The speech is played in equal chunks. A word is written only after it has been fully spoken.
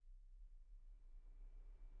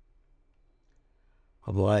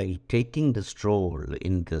While taking the stroll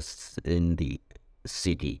in the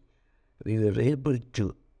city, we were able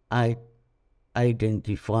to i-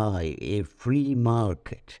 identify a flea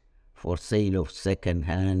market for sale of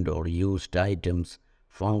second-hand or used items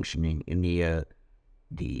functioning near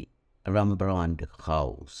the Rembrandt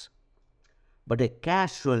house. But a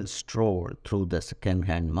casual stroll through the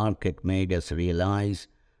second-hand market made us realize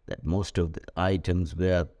that most of the items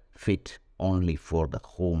were fit only for the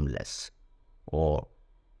homeless or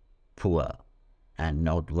poor and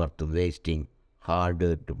not worth wasting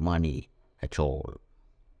hard-earned money at all.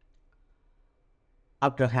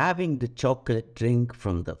 After having the chocolate drink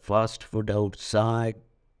from the fast food outside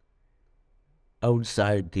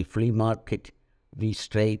the flea market, we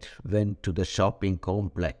straight went to the shopping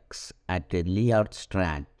complex at the Liard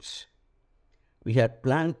Strands. We had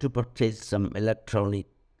planned to purchase some electronic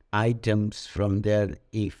items from there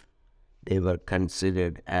if they were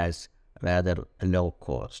considered as rather low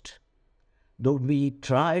cost. Though we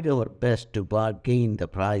tried our best to bargain the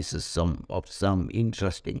prices of some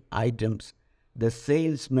interesting items, the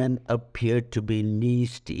salesman appeared to be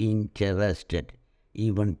least interested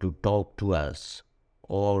even to talk to us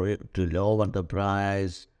or to lower the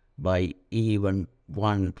price by even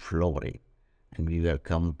one florin, and we were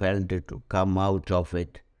compelled to come out of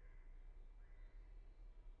it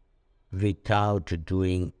without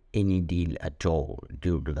doing any deal at all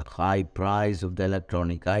due to the high price of the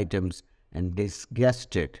electronic items and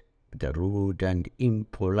disgusted with the rude and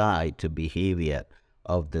impolite behavior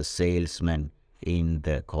of the salesman in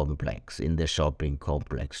the shopping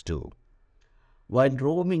complex too. While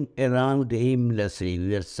roaming around aimlessly, we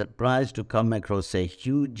were surprised to come across a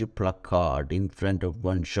huge placard in front of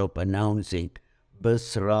one shop announcing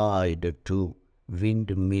bus ride to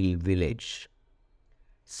Windmill Village.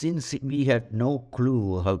 Since we had no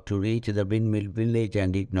clue how to reach the Windmill Village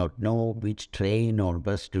and did not know which train or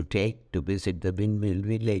bus to take to visit the Windmill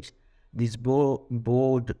Village, this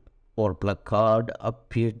board or placard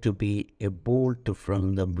appeared to be a bolt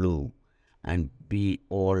from the blue, and we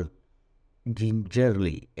all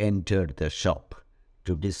gingerly entered the shop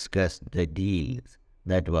to discuss the deals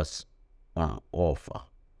that was on offer.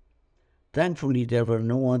 Thankfully, there were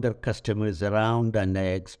no other customers around, and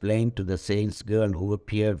I explained to the sales girl, who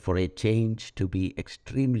appeared for a change to be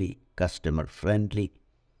extremely customer friendly,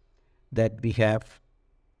 that we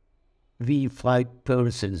 5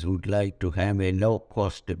 persons would like to have a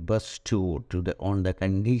low-cost bus tour on the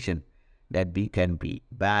condition that we can be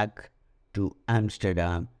back to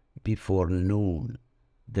Amsterdam before noon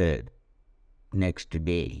the next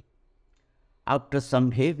day. After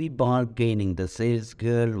some heavy bargaining, the sales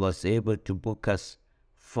girl was able to book us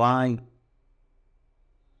 5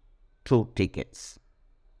 tour tickets,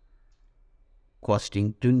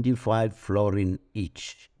 costing 25 florin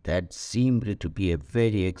each. That seemed to be a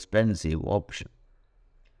very expensive option.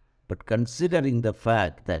 But considering the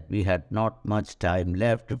fact that we had not much time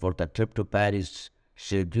left for the trip to Paris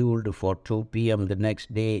scheduled for 2 p.m. the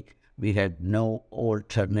next day, we had no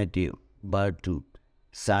alternative but to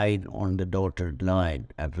sign on the dotted line,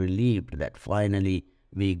 and relieved that finally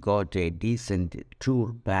we got a decent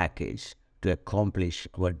tour package to accomplish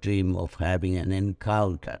our dream of having an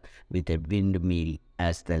encounter with a windmill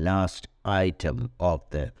as the last item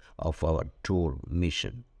of our tour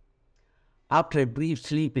mission. After a brief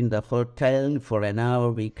sleep in the hotel for an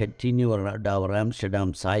hour, we continued our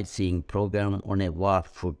Amsterdam sightseeing program on a war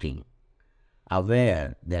footing,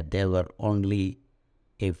 aware that there were only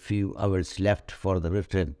a few hours left for the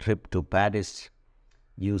return trip to Paris,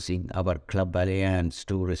 using our Club Alliance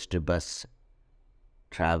tourist bus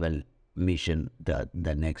travel mission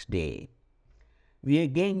the next day. We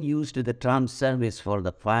again used the tram service for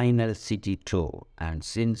the final city tour, and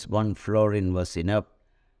since 1 florin was enough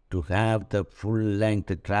to have the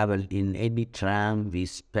full-length travel in any tram, we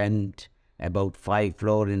spent about 5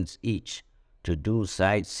 florins each to do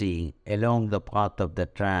sightseeing along the path of the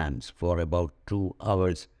trams for about 2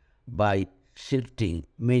 hours by shifting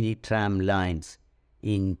many tram lines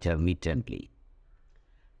intermittently.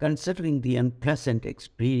 Considering the unpleasant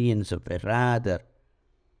experience of a rather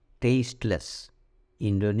tasteless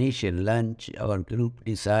Indonesian lunch, our group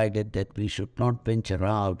decided that we should not venture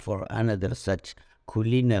out for another such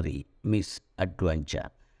culinary misadventure,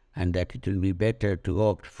 and that it will be better to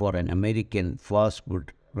opt for an American fast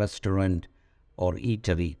food restaurant or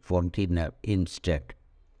eatery for dinner instead,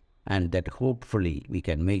 and that hopefully we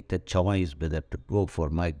can make the choice whether to go for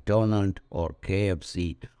McDonald's or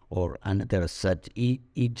KFC or another such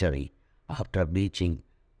eatery after reaching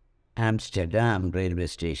Amsterdam railway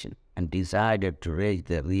station, and decided to reach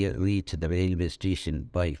the railway station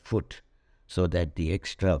by foot so that the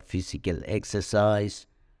extra physical exercise,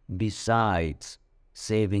 besides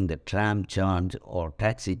saving the tram charge or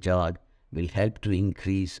taxi charge, will help to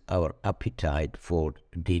increase our appetite for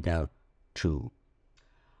dinner too.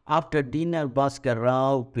 After dinner, Bhaskar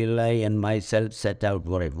Rao, Pillai and myself set out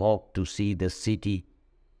for a walk to see the city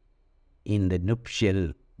in the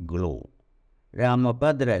nuptial glow.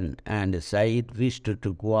 Ramabhadran and Said wished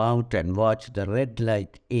to go out and watch the red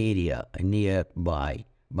light area nearby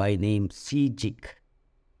by name Zeejik,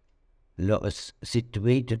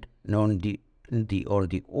 situated on the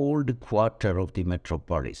old quarter of the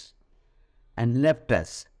metropolis, and left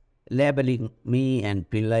us, labeling me and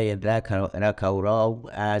Pillai and Rakhav Rao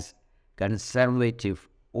as conservative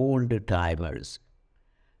old-timers.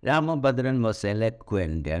 Ramabhadran was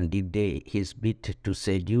eloquent and did his bit to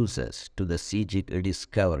seduce us to the Zeejik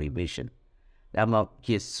discovery mission.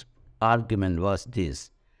 His argument was this: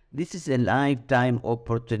 this is a lifetime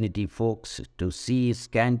opportunity, folks, to see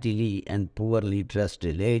scantily and poorly dressed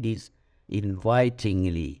ladies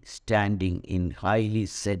invitingly standing in highly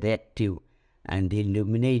seductive and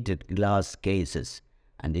illuminated glass cases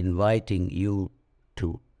and inviting you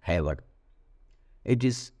to heaven. It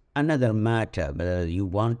is another matter whether you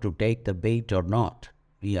want to take the bait or not.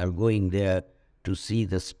 We are going there to see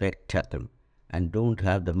the spectacle and don't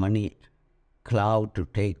have the money cloud to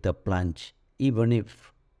take the plunge, even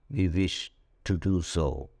if we wish to do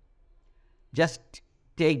so. Just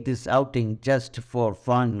take this outing just for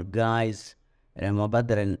fun, guys.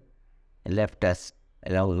 Ramabhadran left us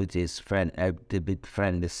along with his friend, with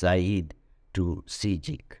friend Saeed, to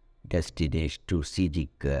Zeejik destination, to Zeejik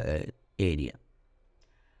area.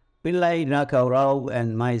 Pillai, Rakhav Rao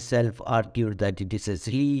and myself argued that it is a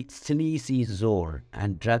sleazy zone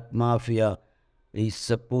and drug mafia is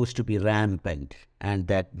supposed to be rampant and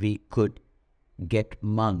that we could get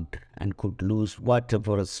mugged and could lose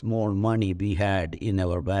whatever small money we had in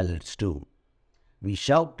our wallets too. We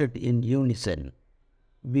shouted in unison,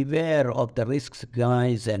 "Beware of the risks,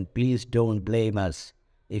 guys, and please don't blame us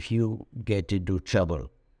if you get into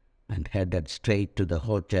trouble," and headed straight to the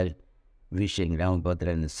hotel, wishing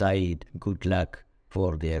Ramabhadran and Said good luck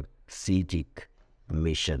for their Zeejik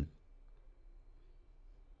mission.